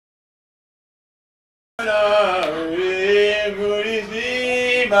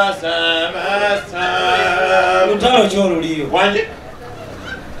Utalo cholo liyo. Wanje?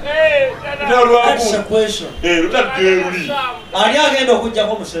 That's a question. Ani agenda okujja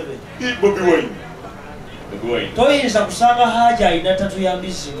ko Museveni? Bobi Wine. Bobi Wine. Toyinza kusanga haja ina tatu ya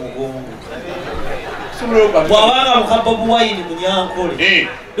mbizi mugongo. Bwabanga muka Bobi Wine munyankole.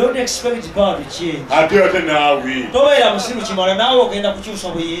 Don't expect power to change. Ate nawe. Tobeera musiru kimala nawe ogenda kukyusa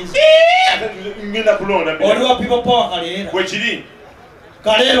buyinza. Ngenda kulonda. Oli wa people power kaleera. Bwe kiri.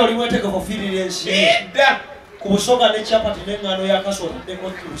 Kaleera oli mwetegefu ofirira ensi. Edda. Ku busoga ne chapati n'engano ya kasoda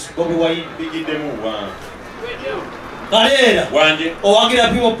ndeko Bobi Wine bigiddemu wa. Kaleera. Wanje. Owagira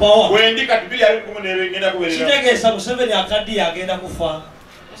people power. Wendika tubiri ali kumunere ngenda kuberera. Kitegeeza Museveni akaddi agenda kufa.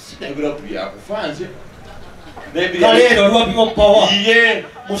 Sinagura kubya kufanze. Kaleera oli wa people power. Iye.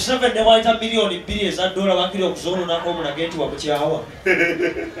 Museveni ne waita milioni 2 eza dola bakiri okuzoononako omunagenti wa mukyawa.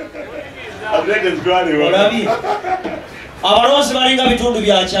 Abege zigwane wa. Olabi. Abalonzi balinga bitundu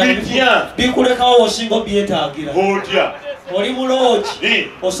bya kyalo. Bikulekawo osinga byetaagira. Otya. Oli mulooki.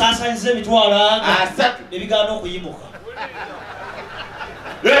 Osaasanyiza emitwalo anga. Asatu. Ne bigaana okuyimuka.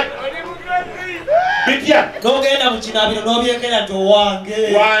 Bitya. N'ogenda mu kinaabiro n'obyekera nti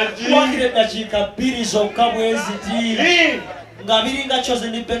owange. Wakira eddakiika 2 zokka bweziti. Nga biringa kyoze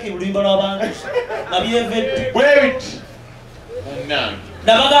ne Beki mu luyimba lw'abantu. Nga byevedde. Bwebiti.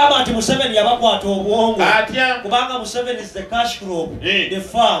 Nabagamba nti Museveni yabakwata obwongo. Kubanga Museveni is the cash crop, the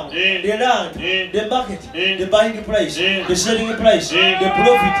farm, the land, the market, the buying price, the selling price, the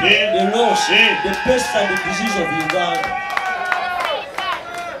profit, the loss, the pest and the disease of Uganda.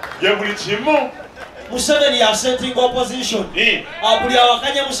 Museveni yasetting opposition. Abuli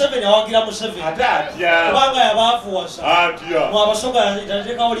awakanya Museveni awagira Museveni. Kubanga yabafuwasa. Mwabasoga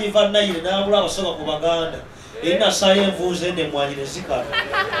yateeka Oliver Naire n'abula abasoga ku Baganda. Ina saye mvuze ne mwanyire zikala.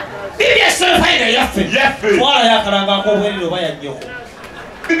 Bibi sefaina yafe. Twala yakalanga ko bweriro bayanyoko.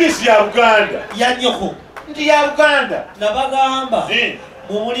 Bibi si ya Uganda. Yanyoko. Ndi ya Uganda. Nabagamba.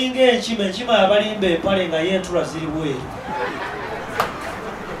 Mu mulinge enkima yabalimbe pale nga yentula ziri bweru.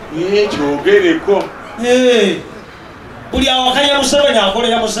 Kyogereko. Buli awakanya Museveni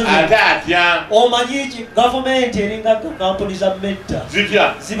akolera Museveni. Atatya. Omanyi government eringa company za metta.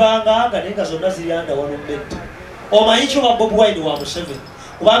 Zitya. Zibanga nenga zonna ziri anda wano metta. Omanyi kyo ba Bobi Wine wa Museveni.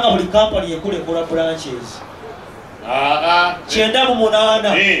 Kubanga buli company ekola branches. Kyenda mu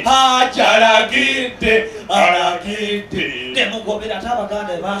 8. Hajalagidde, alagidde. Demugobera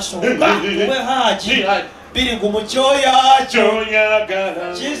tabaganda basonga. Kuwe haji. Biri kumuchoya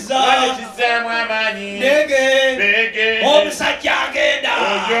chonyagala chiza mwamanyi nege omusajja agenda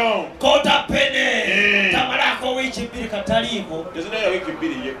kota pene tamalako wiki 2 kataliko tezina wiki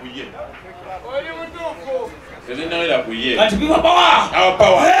 2 ye kuye oli mutufu tezina wela kuye kati biba bawa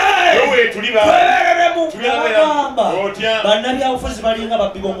abawa wewe tuliba tulibagamba bannabi abafuzi balinga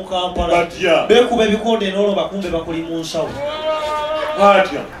babbibo mu Kampala bekuba ebikonde n'olo bakumbe bakuli mu nsawo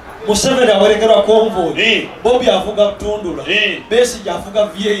atya Museveni awerekerwa konvoyi. Bobi avuga Tundula. Besigye avuga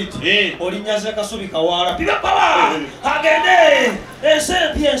V8. Olinyaze Kasubi Kawala. Piga pawa! Agende!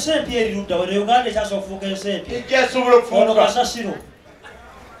 Ensempi erirudda wene Uganda ekyasofuuka ensempi. Ekyasobola okufuuka. Ono Kasasiro.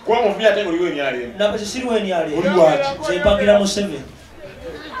 Kwa muvumya ate ng'oliwo enyale. Nabwe siriwo enyale. Oli waki? Zempagira Museveni.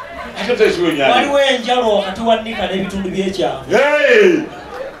 Ate teziriwo enyale. Waliwo enjalo wakati wa Nika n'ebitundu by'ekyalo.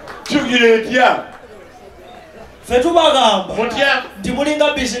 Kyugira etya? Fetubagamba mutya nti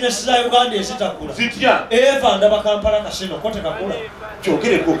mulinga business za Uganda ezitakula zitya eva ndaba Kampala kasino kote kakula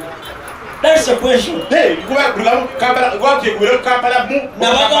kyogereko. That's the question. Kuba Kampala gwakye kubera Kampala mu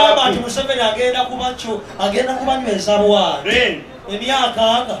nabagamba nti Museveni agenda kubanyweza bwala emyaka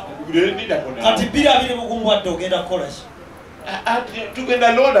aga kati 2020 ogenda kukola ki?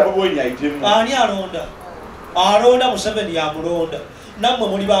 Tugenda londa Bobi Wine ayitemu. Ani alonda Museveni yamulonda nammwe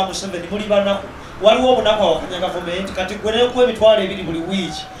muli ba Museveni muli banaku. Waliwo obunaku awakanya gavumenti kati gweneku emitwalo 2 buli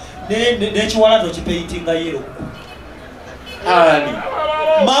wiiki n'ekiwalato kipaintinga yero.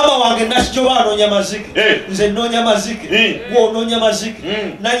 Maama wange Nakijjoba anoonya mazike, nze nnoonya mazike, gwe onoonya mazike,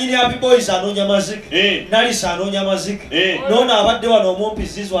 nanyini Happy Boys anoonya mazike, Nalisa anoonya mazike, n'ono abadde wano omumpi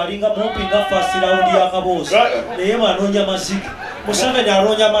Zizo alinga mumpi nga first round ya Kaboozi naye anoonya mazike. Museveni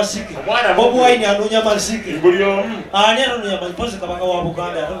anoonya mazike, Bobi Wine anoonya mazike, ani anoonya mazike? Mpozi Kabaka wa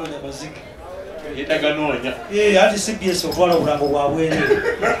Buganda anoonya mazike. Yetaganonya. Ati CBS otwala obulango bwa bwereere.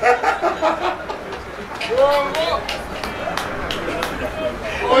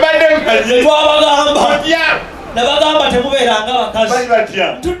 Twabagamba. Nabagamba temubeeranga bakazi.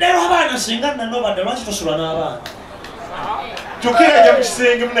 Tuddeyo abaana singa nanno badde lwaki tosula n'abaana? Kyokera ajja mu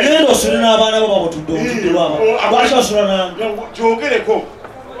kisenge munaye. Genda osule n'abaana bo babutudde olutudde lwabo. Lwaki osula nange? Kyogereko.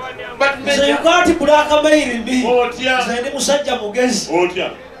 nze ugati black mail mbi nze ndi musajja mugezi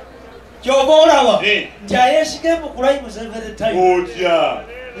kyova olaba nti ayesiga emukulayi muzevere time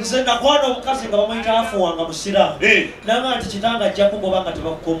nze nakwana omukazi nga bamuyita afuwanga musiraamu nanga nti kitanga ajja kugoba nga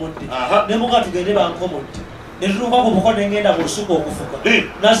tebakukomodde ne muka tugende bankomodde ne tutuuka ku muko ne ngenda mu lusuku okufuka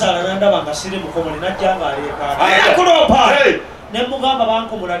nazaala nandaba nga siri mukomole najja nga aleekaanakulopa ne mugamba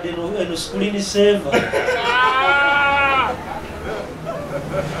bankomoladde eno screen saver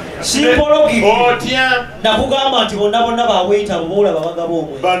simpologi nakugamba nti bonna bonna baweita boolaba bagaba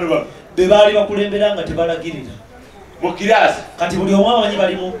omwe be baali bakulembera nga tebalagirira kati buli omu amanyi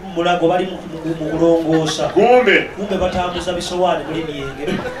bali mu mulago bali mu kulongoosa kumbe batambuza bisowaani muli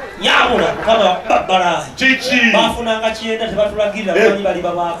myenge nyamula mukama babbalayi bafunanga kyenda tebatulagirira bamanyi bali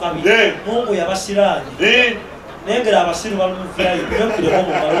babakabi mungu yabasiraanye nengera abasiru balumuvirayo yokuleko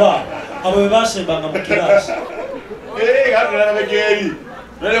mu malwa abo be basembanga mu kirasi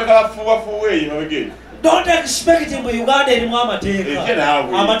don't expect mu Uganda erimu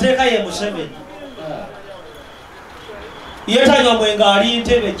amateeka ye Museveni ye tanywa mwenga ali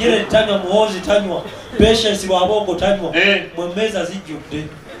ntebe jere tanywa muhozi tanywa patience bwabongo tanywa mwemeza zijjudde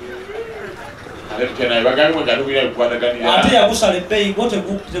ate yagusala ebbeeyi go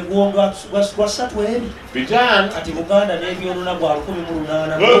teguwonga gwasatu ebi kati Buganda n'ebyonona gwa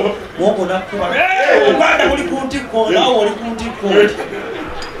 108 mwogo nakkuba Uganda buli ku ntikko naawe oli ku ntikko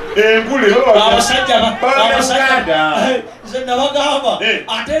abasajja nze nabagamba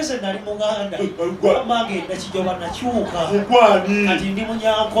ate nze nali muganda amagenda kijoba nakyuka kati ndi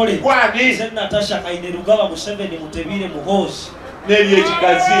munyankole nze Natasha Kaine Rugaba Museveni Mutebire Muhoozi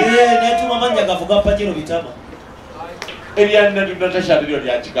n'ebyekikazi netuma manya gavuga pajero bitama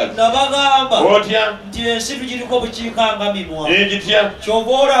nabagamba nti ensi tugiriko bukiikanga mimwa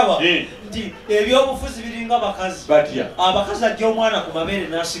kyova olaba nti ebyobufuzi biringa bakazi abakazi ajja omwana ku mabeere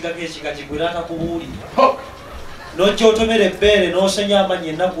n'asigako ekika kigwera atakubuulira nojja otomera ebbeere n'osenya amanyi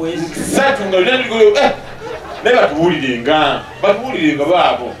ennaku naye batubuulirenga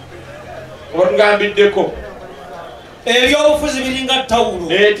baabo obatungambiddeko ebyobufuzi biringa tawulo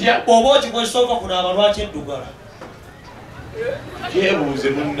oba okikozesa ova kunaaba lwaki eddugala yebuuze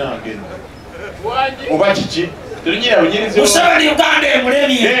munnange oba kiki terunyira bunyiriza Museveni Uganda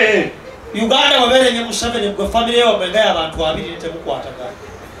emulemye Uganda wabeerenye Museveni gwe famire yomwenga y'abantu 2 temukwatagana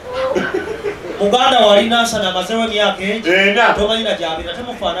Muganda walina nsana amazewo emyaka egi tomanyina gyabira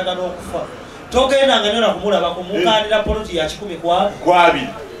temufaanagana okufa togendanga nera kumulabako mukanira poloti ya 10 kwabiri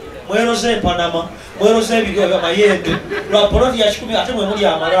mweroze Panama mweroze ebiryo byamayembe lwa poloti ya 10 ate mwe muli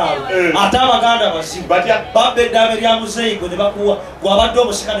amalaalo ate abaganda bazibu babba eddaame lya muzeyigo ne bakuwa gwabadde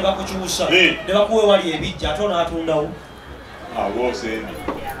omusika ne bakukyusa ne bakuwa wali ebijja ate onaatundawo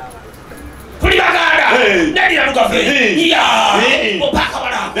tuli baganda nadira lugave opaka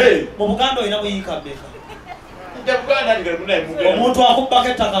balako mu Buganda olina muyiika mmeka omuntu akubbako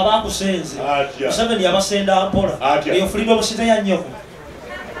ettaka bakusenze Museveni yabasenda mpola eyo fulidde omusite ya nnyoko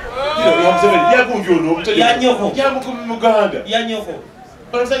yanyoko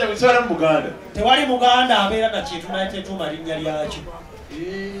tewali Muganda abeera na kintu naye tetuuma linnya lyakyo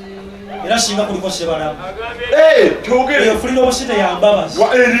era singa kuliko Sebalamu eyo fulidde omusite yambabazi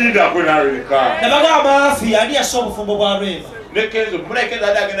nabagamba Mafia ani yassa obufumbo bwa Rwema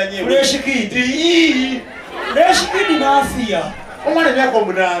Leshikidi Mafia omwana emyaka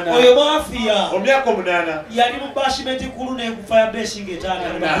 8 oyo Mafia omyaka 8 yali mu bashimenti kulu n'ekufa ya blessing etaana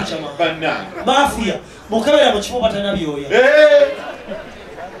Mafia mukebera mu kifo batana byoya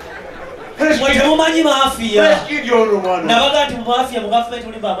mumanyi Mafia nabaga nti mu Mafia mu gavumenti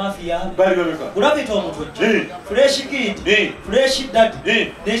oli ba Mafia gulabita omutujju Fresh Kid Fresh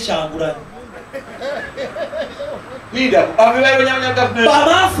Daddy n'ekyangulanyi ba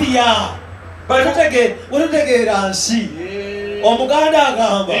Mafia wetutegeera nsi omuganda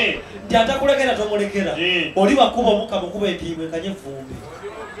agamba nti atakulekera tomulekera oli bakuba omukka mukuba empiibwa ekanye evvumbi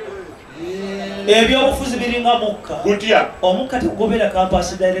ebyobufuzi biringa mukka omukka tegugobera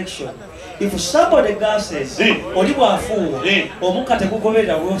campus direction if somebody gasses oli bwafuuwa omukka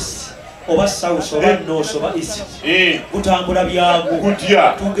tegugobera west oba south oba north oba east gutambula byago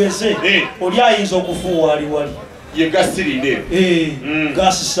tugeze oli ayinza okufuuwa ali wali yegasirinde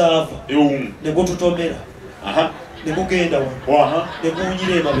gasi sava negututomera negugenda wano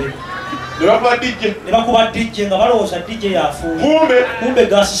neguwunyira emabega nebakuba DJ nga balowooza DJ yafuuye kumbe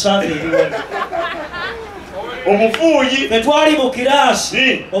gasi sava eri wano omufuuyi fetwali mu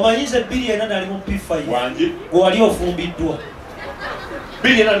kiraasi omanyize 2 ali mu P5 gwe wali ofumbiddwa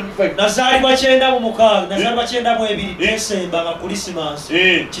nazaalibwa 9 nazaalibwa 9 Desemba nga Christmas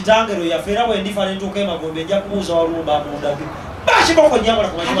kitangero yaffe era bwe ndifa ne ntuuka emagombe nja kubuuza walumba amundage Bashiboko nyamala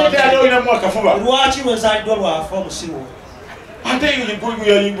ku ate ate olina mu akafuba lwaki lwezaliddwa lwafa omusiru ate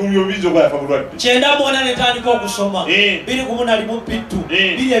yo bizo bwafa bulwadde kyenda mwona netandika okusoma 2 P2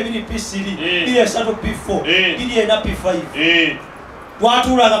 2 P3 2 P4 2 P5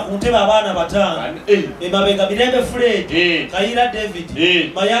 twatuulanga ku ntebe abaana bataano emabega Mirembe Fred Kayira David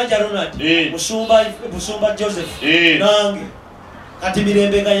Mayanja Ronald Musumba Joseph nange kati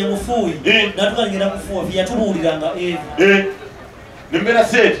Mirembe nga ye mufuuyi natukalengera kufuuwa yatubuuliranga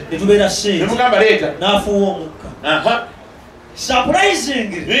netubeera seeti n'afuuwa omukka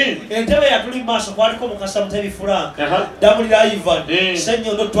surprisingly entebe yatuli maaso kwaliko Mukasa Mutebi Frank Damulira Ivan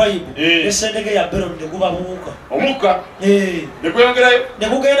Senyondo Twibe ne Sendege ya Beron ne guba buuka omukka ne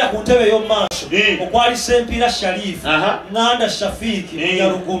kugenda ku ntebe y'omaaso okwali Sempira Sharif Nganda Shafiki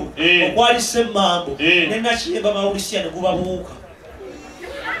Munyaruguru okwali Semmambo ne Nakiyemba Maurisia ne guba buuka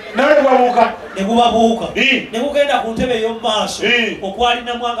ne guba buuka ne kugenda ku ntebe y'omaaso okwali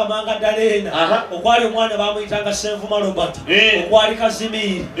Namwanga Manga Dalena okwali omwana bamuyitanga Senvuma Robert okwali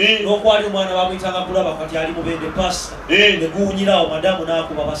Kazimiri n'okwali omwana bamuyitanga Kulaba kati ali Mubende Pasta ne guwunyirawo madamu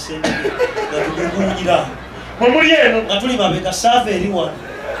n'akuba basendege nga tuguwunyirawo muli eno nga tuli mabega saava eri wano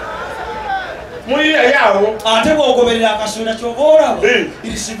muli yawo ate bw'ogoberera akaswera ky'oba olaba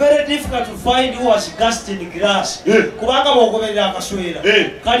it is very difficult to find who was cast in glass kubanga bw'ogoberera akaswera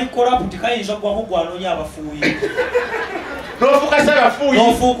kali koraputi kayinza okugwako gwanoonya abafuuyi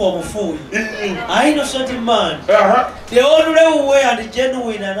n'ofuuka omufuuyi innocent man the only way and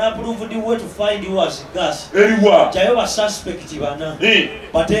genuine and approved way to find who was cast kyayo basuspect bana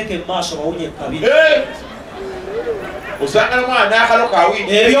bateeke mu maaso bawunye kabiri osanga mwana akalo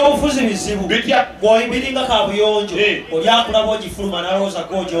kawini ebyobufuzi bizibu bw'oyibiringa kabuyonjo oli akulaba ogifuluma n'alowooza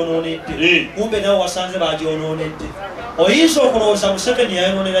g'ogyonoonedde kumbe nawe wasanze bagyonoonedde oyinza okulowooza Museveni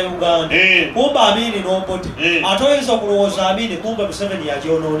yayonoonera Uganda kumbe Amini n'ombote ate oyinza okulowooza Amini kumbe Museveni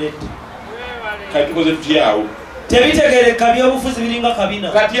yagyonoonedde katukoze tutyawo tebitegereka byobufuzi biringa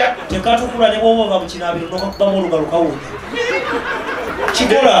kabina tekatukula ne bw'oba mu kinaabiro n'okubamu olugalo kawunya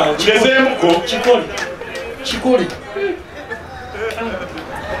kikole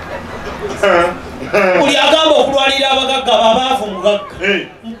buli agamba okulwalira abagagga babaavu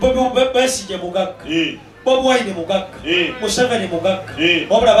mugagga Besigye mugagga Bobi Wine mugagga Museveni mugagga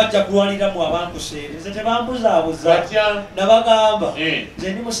wabula bajja kulwaniramu abankuseere nze tebambuzaabuza nabagamba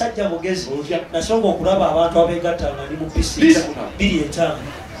nze ndi musajja mugezi nasonga okulaba abantu abeegattanga ndi mu pisi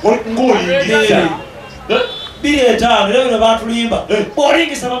 2 era bino batulimba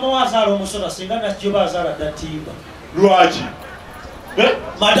bw'olingisa mama azaala omusota singa nakyo bazaala ddatimba lwaki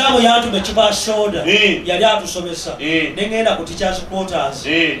madamu yantuma ekipa soda yali atusomesa nengenda ku teachers quarters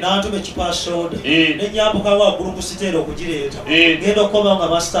n'antuma ekipa soda nenyambuka waggulu ku siteera okugireeta ngenda okukomawo nga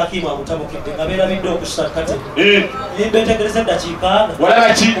master Hakim amutabukidde nga beerabidde okusakate mbetegereza eddakiika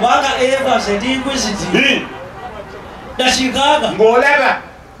kubanga Evans endingwiziti dakiika ng'olaba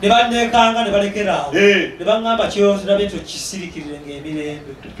ne banneekanga ne balekeraawo ne baŋŋamba kyozirabye tokisirikirire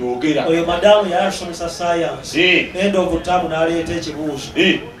ng'emirembe oyo madamu yali asomesa science end of term n'aleeta ekibuuzo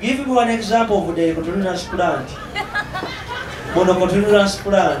give me one example of the cotolenus plant monocotolenus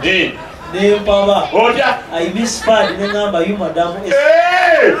plant nempaba I misfad neŋŋamba yu madamu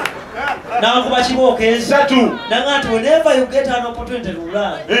nankuba kibooko esatu nanga nti whenever you get an opportunity to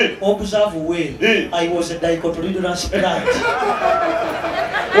learn observe well I was a dicotyledonous plant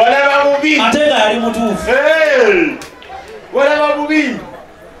walaba mubi ate nga yali mutuufu walaba mubi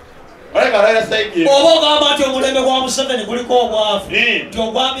oba ogamba nti omulembe gwa Museveni guliko obwavu nti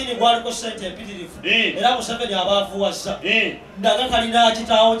ogwamini gwaliko ssente empitirifu era Museveni abaavuwasa ndaga kalina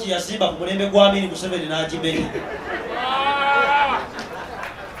kitaawo gye yazimba ku mulembe gw'Amini Museveni n'agimenya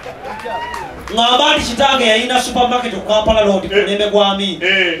ngamba nti kitange yalina supermarket ku Kampala Road ku mulembe gw'Amini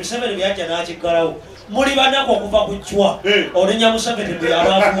Museveni bwe yajja n'akiggalawo muli banaku okuva ku Chwa olenya Museveni bwe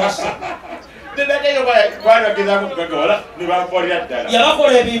abaavuwasa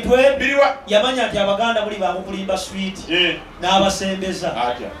yabakola ebintu yamanya nti Abaganda muli bamukulimba sweet n'abasembeza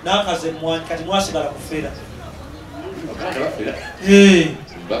n'akaza emmwanyi kati mwasigala kufera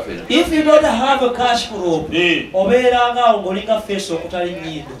if you don't have a cash crop obeerangaawo ng'olinga face okutali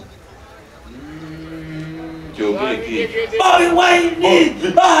nnyindo Bobi Wine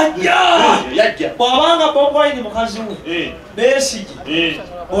bajja bw'abanga Bobi Wine mukazi we Besigye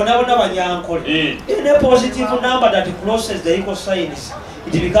bonna banyankole in a positive number that crosses the equal signs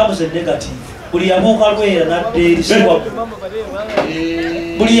it becomes a negative buli yabuuka lwera nadde eri siwamu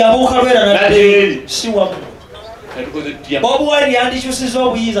buli yabuuka lwera nadde eri siwamu Bobi Wine yandikyusiza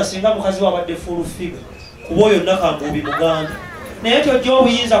obuyinza singa mukazi we abadde full figure kuba oyo Nakambuubi Muganda naye tojja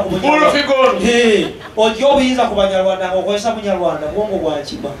obuyinza ku ojja obuyinza ku banyarwanda ng'okozesa munyarwanda bwongo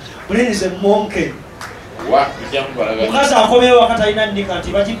bwakiba mulirize monke mukazi akomyewo wakati alina nnika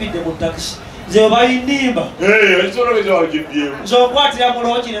nti bagibidde mu takisi nze webayindimba nze okwatira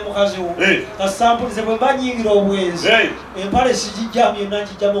mulooki ne mukazi wo kasampulize bwe banyingira obwenzi empale sigijjamu yonna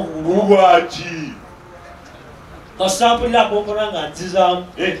nkijjamu okugulu kasampulira akonkona nga nzizaamu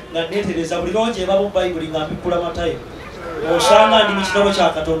nga neetereza buli looki eba mu bayibuli nga mpippula matayo osanga ndi mu kitabo kya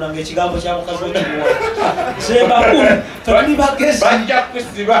katonda ng'ekigambo kya mukazi wekimuwa sembakulu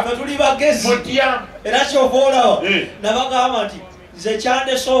fetuli bagezi era kyova olawa nabagamba nti nze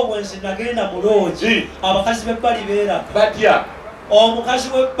kyandese obwenzi nagenda mu loogi abakazi b'ebbali beera batya omukazi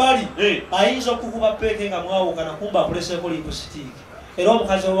w'ebbali ayinza okukuba peeke nga mwawukana kumba akuleseeko lipusitiiki era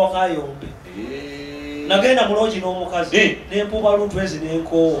omukazi wewakayombe nagenda muloogi n'omukazi nempuba luntu ezi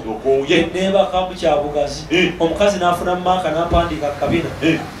nenkoowo nebaka mu kyabugazi omukazi n'afuna mumaaka n'ampandiika kabina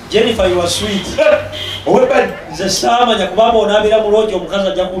Jennifer you are sweet nze saamanya kubanga onaabira muloogi omukazi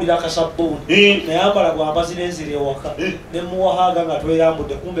ajja kuwulira akasabbuuni nayambala gwambazi n'enzira ewaka nemuwahaga nga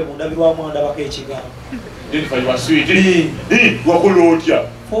tweyambudde kumbe mundabirwamu andabako ekigambo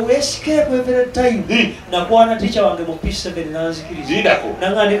for escape every time nakwana ticha wange mu P7 nanzikiriza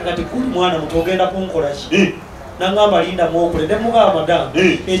nangandika kati kuli mwana muto ogenda kunkola ki nangamba linda mwokule ne mugaba madam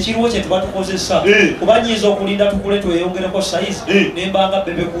ekiriwo kye tuba tukozesa kuba nyiza okulinda tukule tweyongereko size nembanga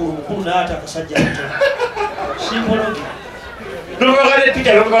bebe kulu mukulu n'ata akasajja muto simpologi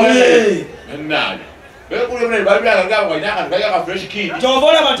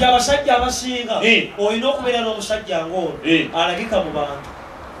kyobola bati abasajja abasinga olina okubeera n'omusajja ng'ono alagika mu bantu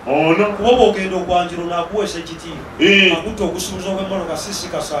kuba ogenda okwanjira nakuweesa ekitiibwa akutta okusuubiza okw'emmotoka sisi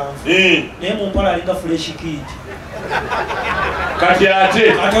kasanvu naye mu mpala alinga fresh kid kati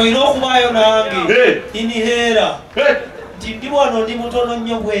olina okubaayo nange iniheera nti ndi wano ndi mutono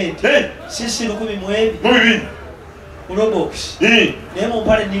nnyo bwenti sisi 12 ulobox naye mu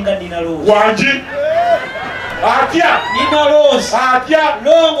mpale ninga nina loozi nina loozi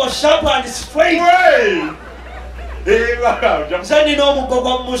longo sharp and straight nze nina omuggo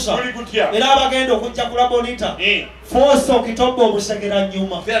gwa Musa era abagenda okujja kula bonita foso okitobba omusegera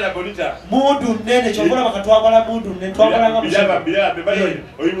nyuma mundu nnene kyobola bakatwambala mundu nnene twambalanga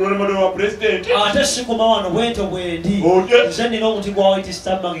ate sikuma wano bwento bwendi nze nina omuti gwa white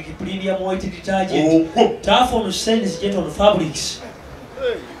stamag premium white detergent tafomu sends jet on fabrics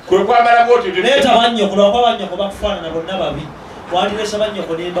leeta bannyoko lwakwa bannyoko bakufaanana bonna babi wandiresa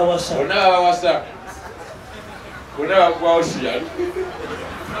bannyoko nembawasa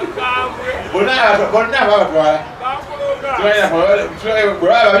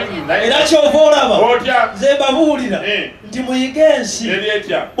era kyova olaba nze mbabuulira nti muyige ensi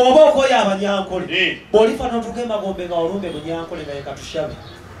bw'oba okoya abanyankole bw'olifa n'otugembagombe nga olumbe munyankole nga yekatushabe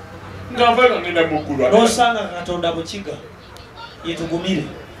n'osanga katonda mukiga yetugumire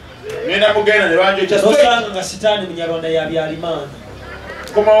n'osanga nga sitaani munyarwanda yabyalimaani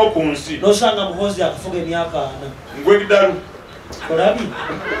n'osanga muhozi akafuga emyaka 4 olabi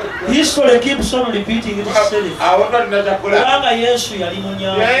history keeps on repeating itself kubanga Yesu yali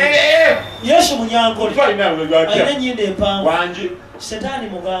munyankole Yesu munyankole alina ennyindo empanvu setaani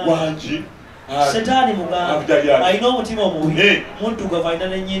muganda alina omutima omubi muddugavu alina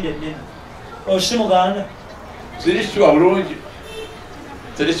n'ennyindo ennene osi muganda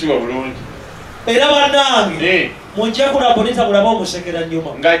era bannange munje kulabonita mulaba omusekera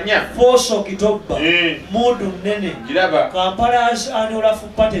nyuma foso okitobba mundu nnene kampala anolafu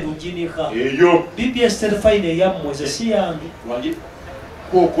pate lujinika bibi estate fine eyammwe ze si yange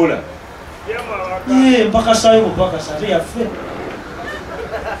mpaka sayo mpaka sate yaffe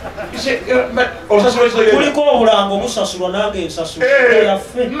kuliko obulango busasulwa nange ensasula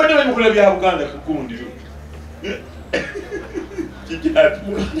yaffe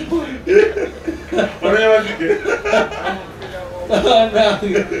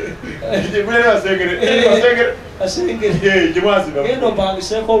genda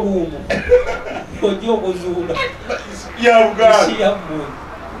opangiseeko luumu ojja okuzuula esi yammwe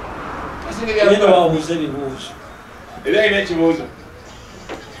genda babuuza ebibuuzo era alina ekibuuzo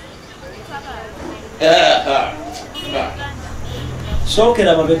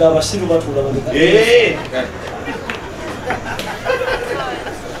sookera mabega abasiru batuula mabega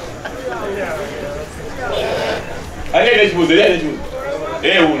alina ekibuuzo era alina ekibuuzo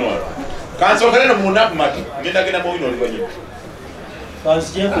uno kansookere no munaku mati ngenda genda muwino oluvanyuma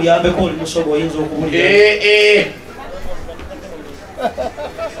kanzije nkuyambeko oli musogo oyinza okubulira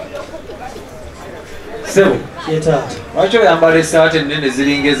sebo yetaata lwaki oyambala esaati ennene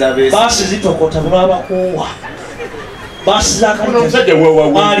ziringa ez'abeesi baasi zitokota bulwabakuwa basiza Ono omusajja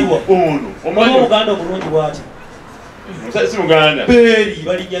wewa aliwo ono. Omanyi Uganda omulungi bw'ati. Omusajja si Muganda. Beri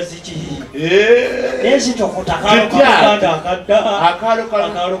balinnya ziki. N'ezitokota akalo ka Buganda akadda. Akalo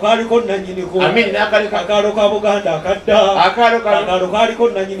kaliko nannyiniko. Amini n'akaleka. Akalo ka Buganda akadda. Akalo kaliko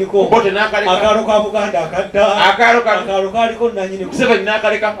nannyiniko. Bote n'akaleka. Akalo ka Buganda akadda. Akalo kaliko nannyiniko. Museveni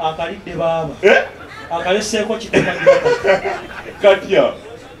n'akaleka. Akalidde baaba. Akaleseeko kitema Katya.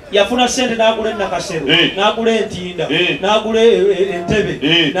 yafuna sente n'agula ennakasero n'agula entinda n'agula entebe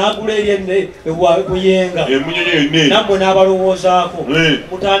n'agula buyenga nammwe n'abalowoozaako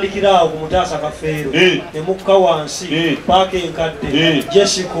mutandikira awo ku Mutaasa Kafeero ne mukka wansi paaka enkadde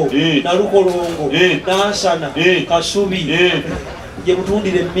Jesiko Nalukolongo Nansana Kasubi gye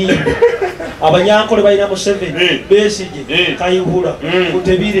mutundira emmindi abanyankole balina Museveni Besigye Kayihura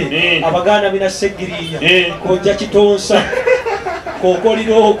Kutebire Abaganda bina Segirinya Kojja Kitonsa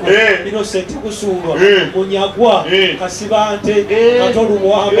Kokoliroko bino sente kusuulwa Munyagwa Kasibante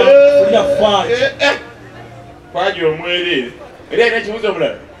Katolubwamba kulira Faaji Faaji omwerere era ina kibuzo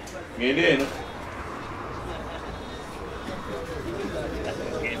omulala ngende eno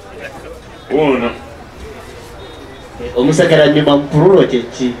ono omusagala nyuma mpululo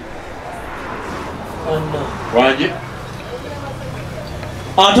kyeki wanje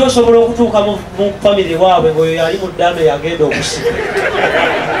ate osobola okutuuka mu famire waabwe ng'oyo yali mu ddambe yagenda okusika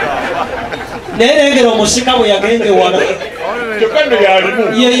naye nengera omusika bwe yagengewala kyokka nno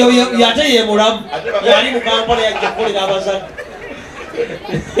yalimu ate ye mulamu yali mu Kampala yajja kukolera abazadde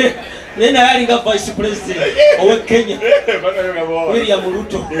naye naye alinga vice president ow'e Kenya William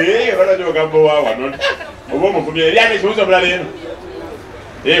Ruto banajogamba owawano oba omuvumya eri ane ekibuzo omulala eno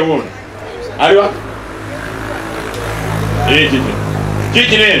wono aliwa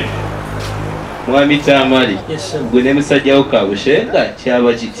kiki neno mwami Tamale gwe ne musajja wo Kabushenga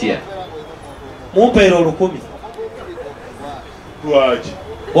kyaba kitya mumpeera 1000 lwaki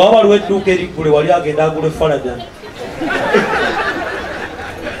waba waliwo edduuka eriggule wali agenda agula Faladan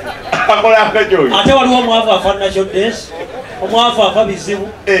akola akajoyo ate waliwo omwavu afa National Dance omwavu afa bizibu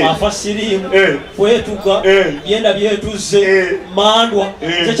afa siriimu bwetuga byenda byetuze mandwa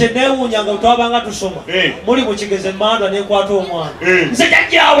nze kyenneewuunyanga twabanga tusoma muli mu kigeze mandwa nekwata omwana nze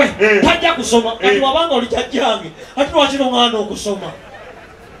jjajjaawe tajja kusoma kati wabanga oli jjajjange ate lwakino omwana okusoma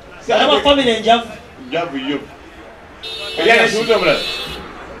abafamire enjavu yo eriane ekibuzo omulala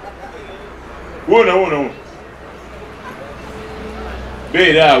woona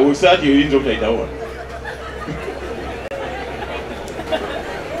beera awo saati oyinza obutayitawo wano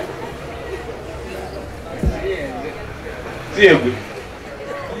siyegwe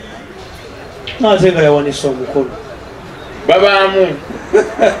ate nga yawanisa omukono babaamu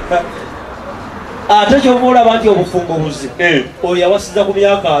ate kyova olaba nti obufumbo buzi oyo yawasiza ku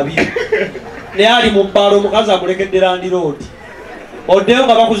myaka 2 naye ali mu bbaala omukazi amulekedde landiroodi oddeyo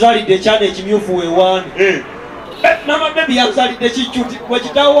nga bakuzaalidde ekyana ekimyufu weewaani mama bebi yazaalidde kicuti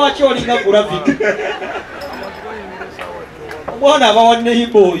wekitawo waki olinga gravik omwana aba wa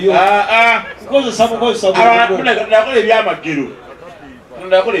neiba oyo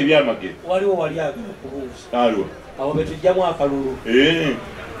nakola ebyamagero waliwo wali agenda kubuuza awo betujjamu akalulu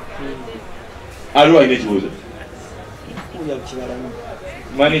aliwo alina ekibuuzo uya kukibalamu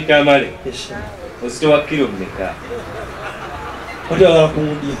mwami Tamale ozito wa kilo mmeka oti agala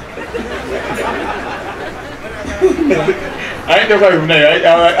kuwundya ayinza okuba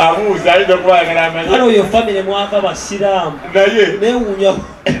abuuza ayinza okubagala amaze ale oyo famire mwava basiraamu naye newuunya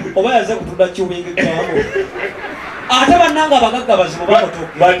oba yaze kutunda kiwingikamu ate bannanga abagagga bazibu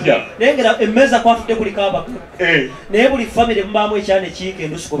bakotoge naye ngera emmeeza kwafudde kuliko abagagga naye buli famire mubaamu ekyana ekiika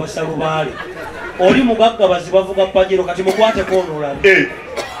endusi kwe bassa lubaale oli mugagga bazibu avuga pajero kati mukwateko onolala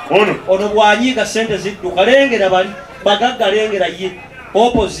ono bwanyiiga sente zidduka lengera bali bagagga lengera ye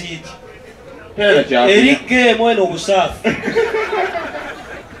opposite eri geemu eno obusaafu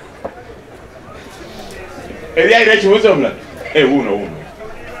eri alina ekibuuzo omulala wuuno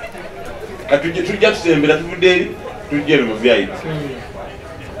tujja tusembera tuvudde eri tujja eno mu vyaibu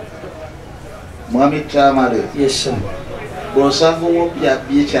mwami Tamale bw'osanga omubbi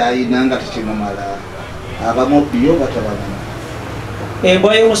abbye kyayina nga tekimumala aba mubbi yo batabamanya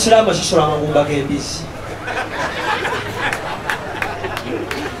embwa y'omusiraamu zisula amagumba g'embizzi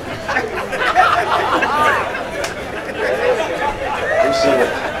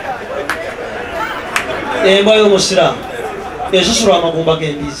embwa y'omusiraamu ezisula amagumba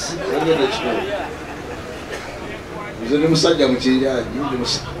g'embizzi nze ndi musajja mukinyaji ndi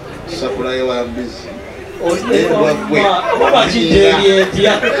musakulayo wa mbizzi oba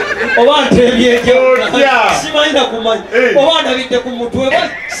kinteebyetya oba nteebyetya simanyi nakumanya oba ndabidde ku mutwe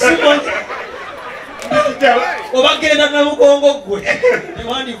simanyi obagenda na mugongo gwe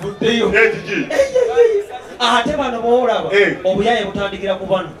tewandivuddeyo ate bano boolaba obuyaye butandikira ku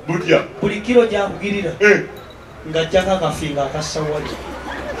bano buli kiro gyakugirira ng'ajjako akafinga akasawali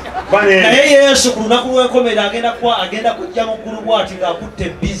naye yesu ku lunaku lw'enkomera agenda kujja mu ggulu bw'ati ng'akutte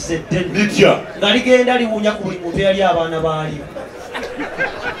ebbiza eddene nga ligenda liwunya ku buli muntu eyali abaana baalyo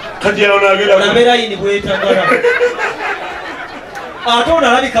nabeerayini bwetagala ate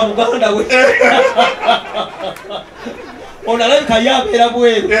onalabika muganda we onalabika yabeera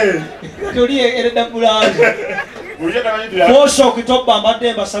bweru toli eredda bulanzi osooka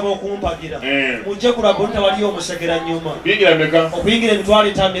mbadde mbasaba okumpagira mujje kulaba oli tewaliyo omusekera nyuma okuyingira emitwalo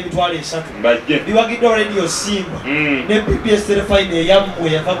 5 n'emitwalo 3 biwagidde radio simba ne bbs terefayina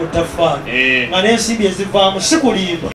eyammwe yava mu tafaani nga n'ensimbi ezivaamu si kulimba